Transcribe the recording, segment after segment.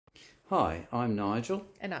Hi, I'm Nigel,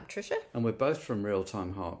 And I'm Tricia. and we're both from Real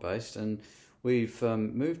Time Heart Based, and we've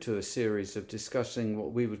moved to a series of discussing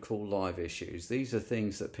what we would call live issues. These are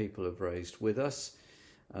things that people have raised with us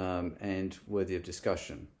and worthy of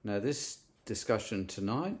discussion. Now, this discussion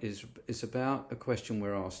tonight is about a question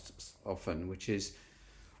we're asked often, which is,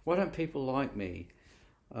 why don't people like me?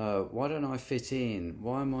 Why don't I fit in?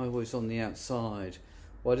 Why am I always on the outside?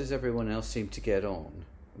 Why does everyone else seem to get on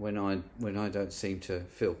when I don't seem to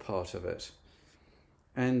feel part of it?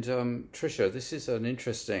 And Tricia, this is an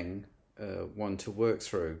interesting one to work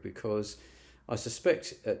through, because I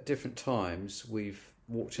suspect at different times we've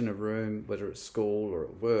walked in a room, whether at school or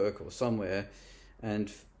at work or somewhere,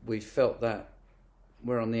 and we felt that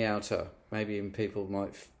we're on the outer. Maybe even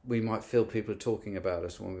we might feel people are talking about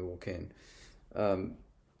us when we walk in.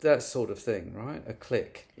 That sort of thing, right? A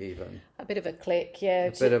click, even. A bit of a click, yeah.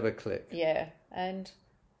 A bit of a click. Yeah, and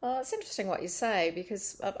it's interesting what you say,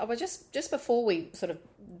 because I was just before we sort of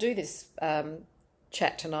do this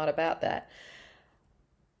chat tonight about that.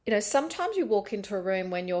 You know, sometimes you walk into a room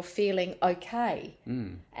when you're feeling okay,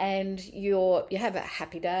 and you have a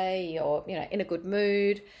happy day, or in a good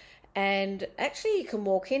mood, and actually you can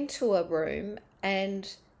walk into a room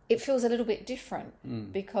and it feels a little bit different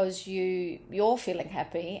because you're feeling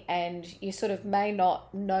happy, and you sort of may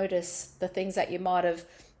not notice the things that you might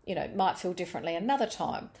feel differently another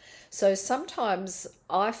time. So sometimes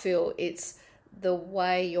I feel it's the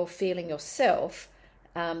way you're feeling yourself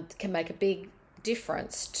can make a big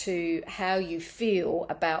difference to how you feel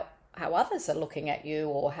about how others are looking at you,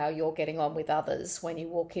 or how you're getting on with others when you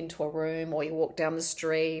walk into a room, or you walk down the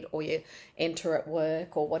street, or you enter at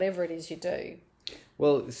work, or whatever it is you do.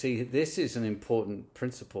 Well, see, this is an important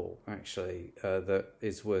principle, actually, that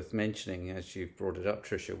is worth mentioning as you've brought it up,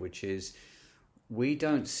 Tricia, which is we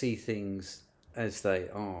don't see things as they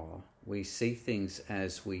are. We see things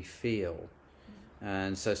as we feel.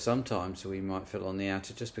 And so sometimes we might feel on the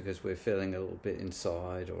outer just because we're feeling a little bit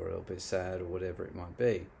inside, or a little bit sad, or whatever it might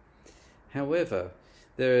be. However,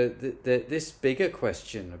 this bigger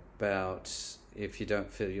question about if you don't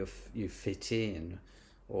feel you fit in,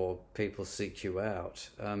 or people seek you out,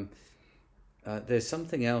 there's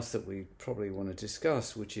something else that we probably want to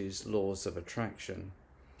discuss, which is laws of attraction.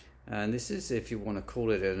 And this is, if you want to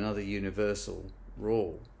call it, another universal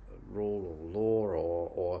rule or law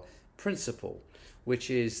or principle, which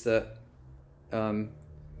is that the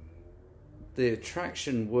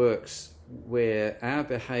attraction works where our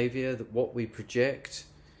behavior, what we project,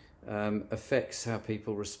 affects how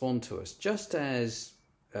people respond to us. Just as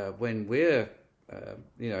when we're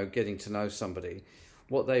getting to know somebody,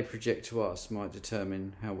 what they project to us might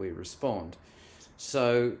determine how we respond.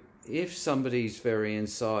 So if somebody's very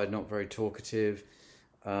inside, not very talkative,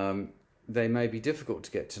 they may be difficult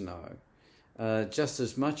to get to know. Just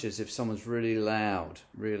as much as if someone's really loud,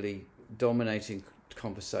 really dominating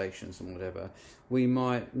conversations and whatever, we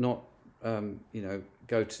might not,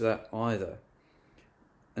 go to that either.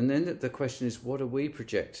 And then the question is, what are we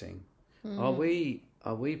projecting? Are we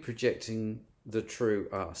projecting the true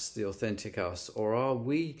us, the authentic us, or are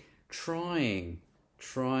we trying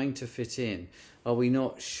to fit in? Are we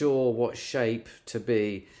not sure what shape to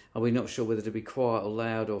be? Are we not sure whether to be quiet or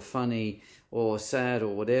loud or funny or sad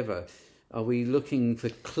or whatever? Are we looking for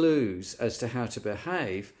clues as to how to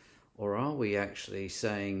behave, or are we actually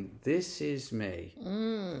saying, this is me?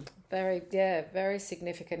 Very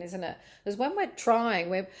significant, isn't it? Because when we're trying,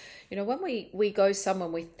 when we go somewhere,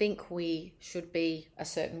 we think we should be a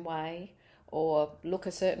certain way, or look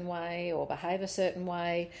a certain way, or behave a certain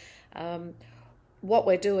way. What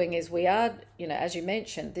we're doing is we are, as you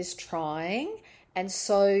mentioned, this trying, and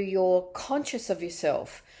so you're conscious of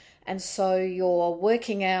yourself. And so you're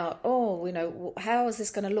working out, how is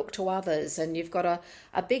this going to look to others? And you've got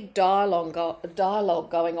a big dialogue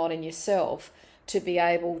going on in yourself to be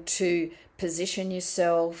able to position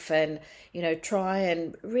yourself and, try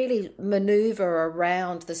and really maneuver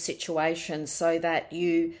around the situation so that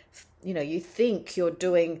you think you're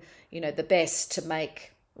doing, the best to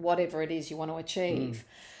make whatever it is you want to achieve.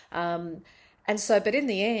 But in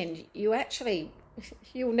the end,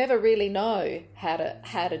 you'll never really know how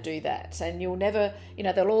to do that, and you'll never,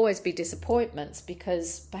 there'll always be disappointments,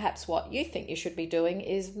 because perhaps what you think you should be doing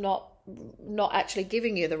is not actually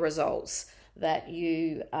giving you the results that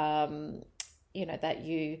you're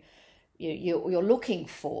looking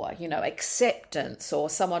for, acceptance, or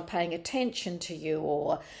someone paying attention to you,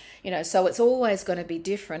 or so it's always going to be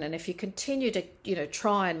different. And if you continue to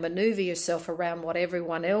try and maneuver yourself around what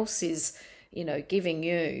everyone else is giving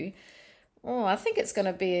you, I think it's going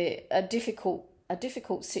to be a difficult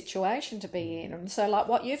situation to be in. And so, like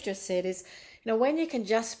what you've just said is, when you can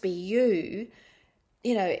just be you,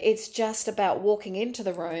 it's just about walking into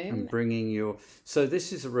the room. And bringing your... So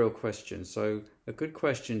this is a real question. So a good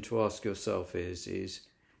question to ask yourself is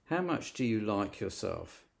how much do you like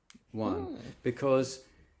yourself? One, because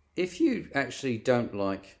if you actually don't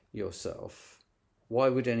like yourself, why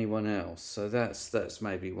would anyone else? So that's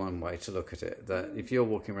maybe one way to look at it. That if you're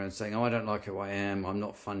walking around saying, oh, I don't like who I am, I'm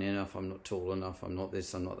not funny enough, I'm not tall enough, I'm not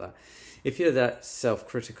this, I'm not that. If you're that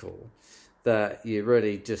self-critical that you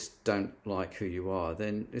really just don't like who you are,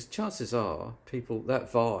 then chances are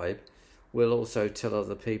that vibe will also tell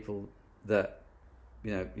other people that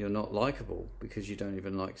you're not likable because you don't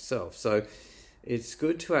even like yourself. So it's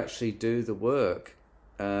good to actually do the work,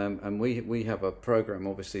 and we have a program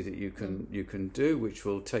obviously that you can do, which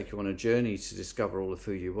will take you on a journey to discover all of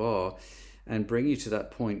who you are and bring you to that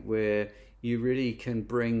point where you really can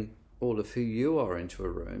bring all of who you are into a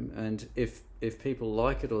room. And if people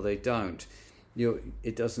like it or they don't,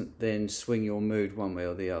 it doesn't then swing your mood one way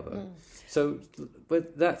or the other. So,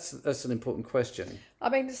 but that's an important question. I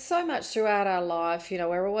mean, there's so much throughout our life.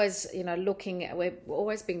 We're always, we're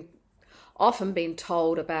always often been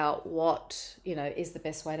told about what is the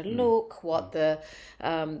best way to look, what the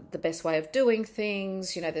best way of doing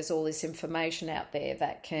things. There's all this information out there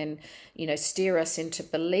that can steer us into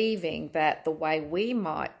believing that the way we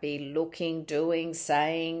might be looking, doing,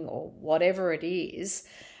 saying, or whatever it is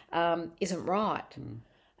isn't right.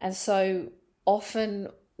 And so often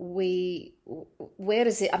where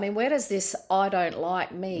does this I don't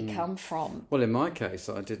like me come from? Well, in my case,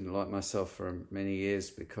 I didn't like myself for many years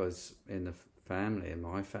because in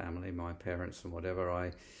my family, my parents and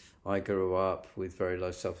whatever, I grew up with very low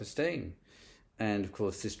self-esteem. And of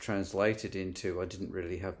course, this translated into I didn't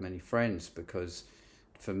really have many friends, because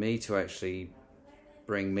for me to actually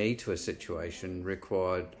bring me to a situation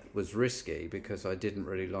was risky because I didn't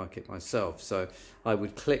really like it myself. So I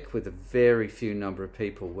would click with a very few number of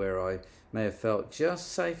people where I may have felt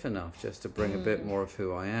just safe enough just to bring a bit more of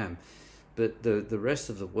who I am. But the rest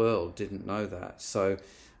of the world didn't know that. So,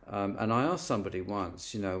 and I asked somebody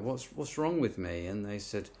once, what's wrong with me? And they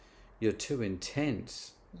said, you're too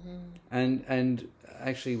intense. And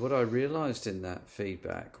actually what I realized in that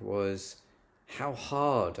feedback was how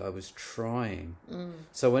hard I was trying.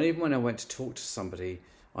 So even when I went to talk to somebody,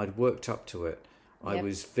 I'd worked up to it. I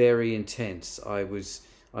was very intense. I was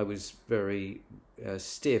very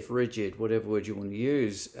stiff, rigid, whatever word you want to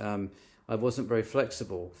use. I wasn't very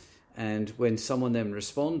flexible. And when someone then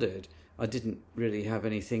responded, I didn't really have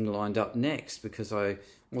anything lined up next because I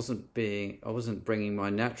wasn't bringing my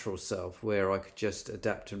natural self where I could just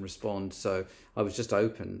adapt and respond. So I was just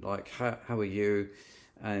open, like, how are you?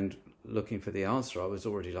 And looking for the answer, I was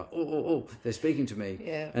already like, oh, they're speaking to me.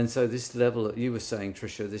 Yeah. And so this level that you were saying,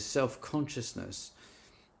 Tricia, this self-consciousness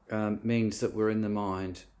means that we're in the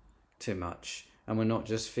mind too much, and we're not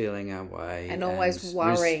just feeling our way. And always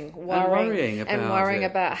worrying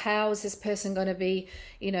about how is this person going to be,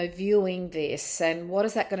 viewing this, and what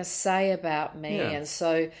is that going to say about me? Yeah. And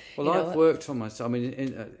so, I've worked on myself. I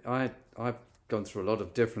mean, I've gone through a lot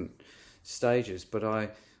of different stages, but I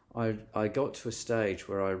got to a stage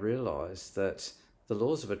where I realized that the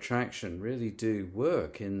laws of attraction really do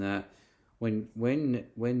work, in that when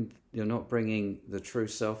you're not bringing the true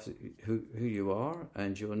self, who you are,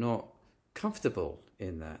 and you're not comfortable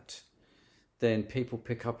in that, then people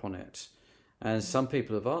pick up on it. And some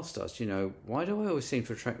people have asked us, why do I always seem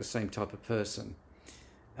to attract the same type of person?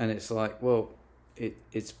 And it's like, well,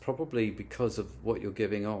 it's probably because of what you're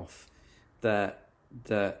giving off, that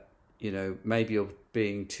maybe you're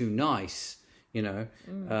being too nice,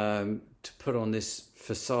 to put on this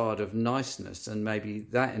facade of niceness, and maybe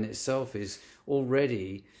that in itself is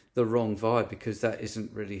already the wrong vibe, because that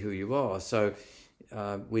isn't really who you are. So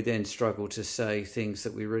we then struggle to say things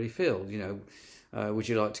that we really feel. Would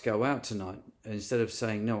you like to go out tonight? Instead of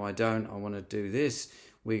saying, no, I don't, I want to do this,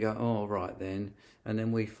 we go, oh, right then. And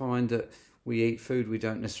then we find that we eat food we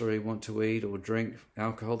don't necessarily want to eat, or drink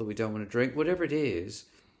alcohol that we don't want to drink. Whatever it is,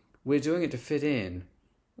 we're doing it to fit in,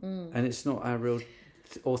 and it's not our real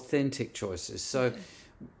authentic choices. So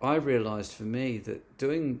I realized for me that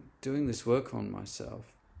doing this work on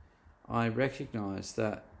myself, I recognized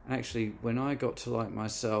that actually when I got to like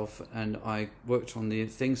myself and I worked on the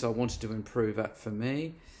things I wanted to improve at for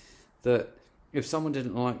me, that if someone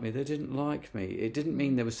didn't like me, they didn't like me. It didn't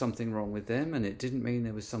mean there was something wrong with them, and it didn't mean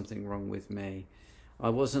there was something wrong with me. I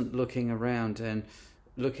wasn't looking around and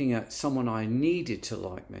looking at someone I needed to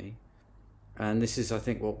like me. And this is, I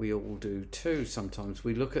think, what we all do too sometimes.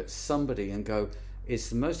 We look at somebody and go, it's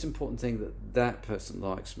the most important thing that person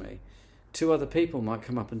likes me. Two other people might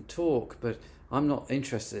come up and talk, but I'm not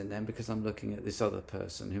interested in them because I'm looking at this other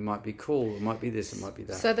person who might be cool, it might be this, it might be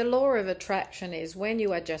that. So the law of attraction is when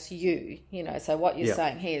you are just you, so what you're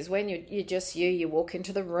saying here is when you're just you walk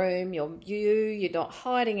into the room, you're not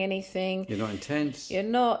hiding anything. You're not intense. You're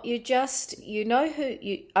not, you just, who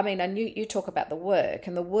you, and you talk about the work,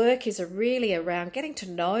 and the work is really around getting to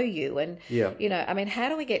know you and, how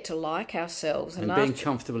do we get to like ourselves? And being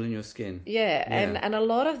comfortable in your skin. Yeah. And a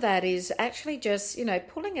lot of that is actually just,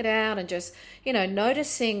 pulling it out and just,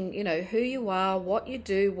 noticing, who you are, what you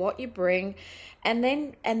do, what you bring, and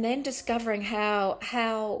then discovering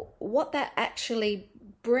what that actually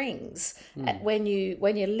brings when you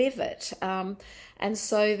live it. And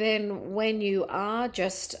so then when you are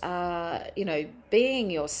just,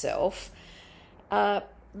 being yourself, the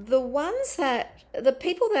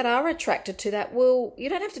people that are attracted to that you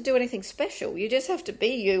don't have to do anything special. You just have to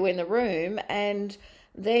be you in the room, and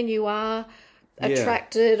then you are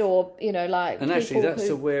attracted, or and actually that's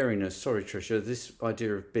a wariness. Sorry, Tricia, this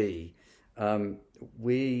idea of be,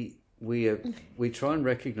 we try and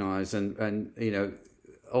recognize, and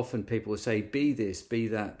often people will say be this, be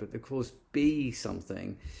that, but of course be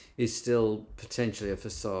something is still potentially a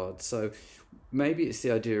facade. So maybe it's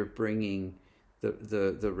the idea of bringing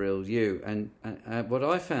the real you, and what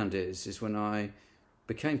I found is when I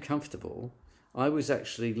became comfortable, I was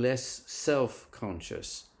actually less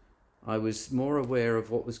self-conscious. I was more aware of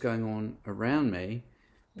what was going on around me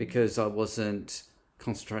because I wasn't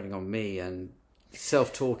concentrating on me and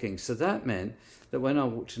self-talking. So that meant that when I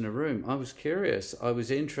walked in a room, I was curious. I was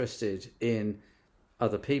interested in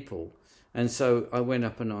other people. And so I went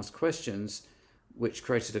up and asked questions, which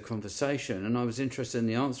created a conversation. And I was interested in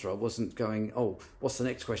the answer. I wasn't going, oh, what's the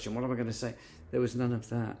next question? What am I going to say? There was none of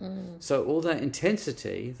that. So all that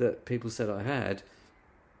intensity that people said I had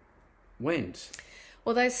went.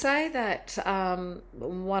 Well, they say that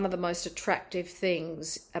one of the most attractive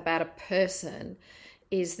things about a person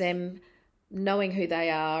is them knowing who they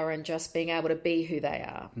are and just being able to be who they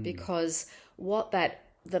are, because what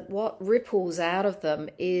ripples out of them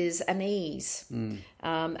is an ease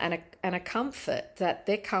and a comfort, that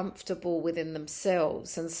they're comfortable within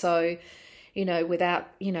themselves. And so, without,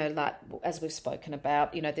 like as we've spoken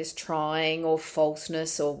about, this trying or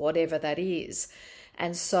falseness or whatever that is.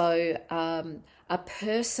 And so a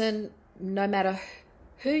person, no matter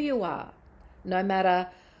who you are, no matter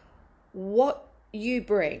what you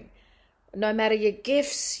bring, no matter your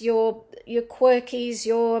gifts, your quirkies,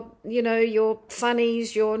 your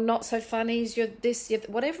funnies, your not so funnies, your this,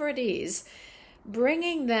 whatever it is,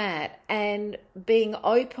 bringing that and being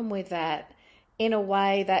open with that in a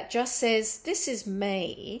way that just says, this is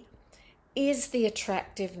me, is the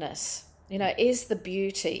attractiveness. Is the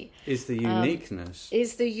beauty. Is the uniqueness.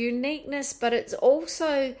 Is the uniqueness, but it's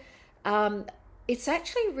also, it's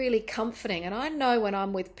actually really comforting. And I know when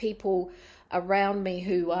I'm with people around me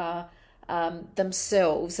who are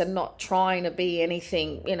themselves and not trying to be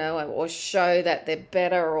anything, or show that they're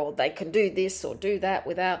better or they can do this or do that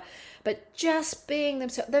but just being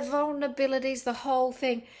themselves, their vulnerabilities, the whole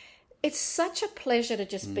thing. It's such a pleasure to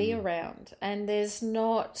just be around. And there's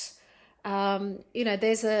not...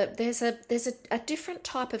 there's a different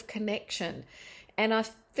type of connection, and I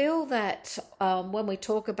feel that when we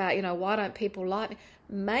talk about why don't people like me,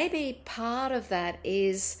 maybe part of that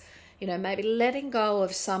is maybe letting go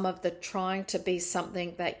of some of the trying to be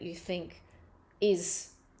something that you think is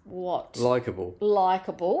likable,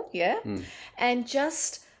 and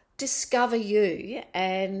just discover you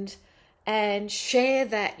and share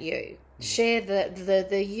that you, share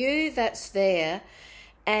the you that's there.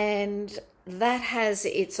 And that has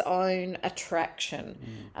its own attraction,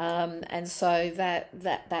 and so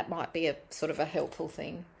that might be a sort of a helpful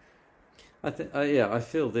thing. I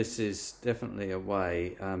feel this is definitely a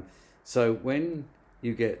way. So when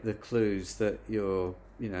you get the clues that you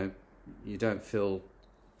don't feel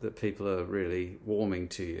that people are really warming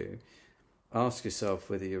to you, ask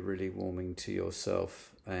yourself whether you're really warming to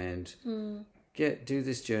yourself, and do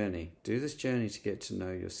this journey to get to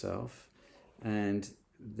know yourself. And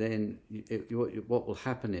then what will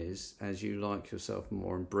happen is, as you like yourself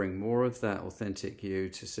more and bring more of that authentic you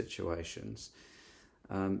to situations,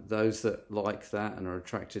 those that like that and are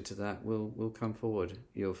attracted to that will come forward.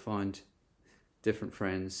 You'll find different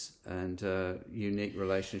friends and unique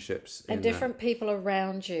relationships. And different people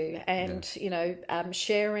around you, and,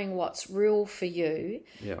 sharing what's real for you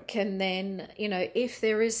can then, if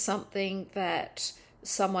there is something that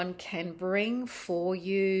someone can bring for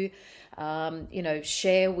you,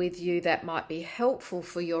 share with you that might be helpful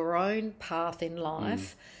for your own path in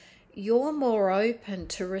life, you're more open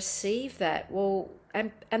to receive that. Well,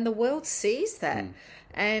 and the world sees that.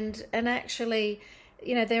 And actually,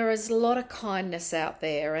 there is a lot of kindness out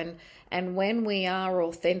there, and when we are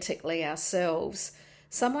authentically ourselves,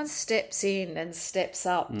 someone steps in and steps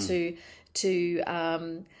up to to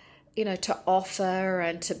offer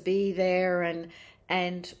and to be there,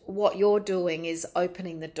 and what you're doing is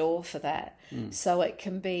opening the door for that. So it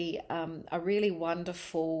can be a really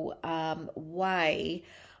wonderful way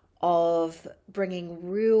of bringing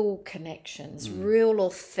real connections, real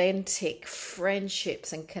authentic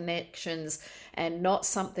friendships and connections, and not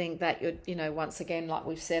something that you're, once again, like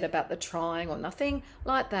we've said about the trying or nothing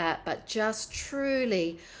like that, but just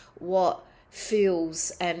truly what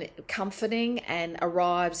feels and comforting and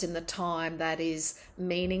arrives in the time that is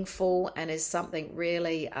meaningful and is something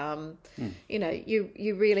really,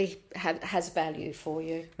 you really has value for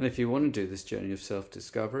you. And if you want to do this journey of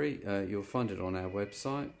self-discovery, you'll find it on our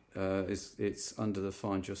website. It's under the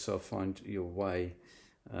Find Yourself, Find Your Way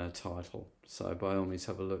title. So by all means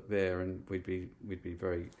have a look there, and we'd be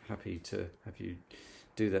very happy to have you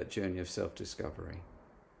do that journey of self-discovery.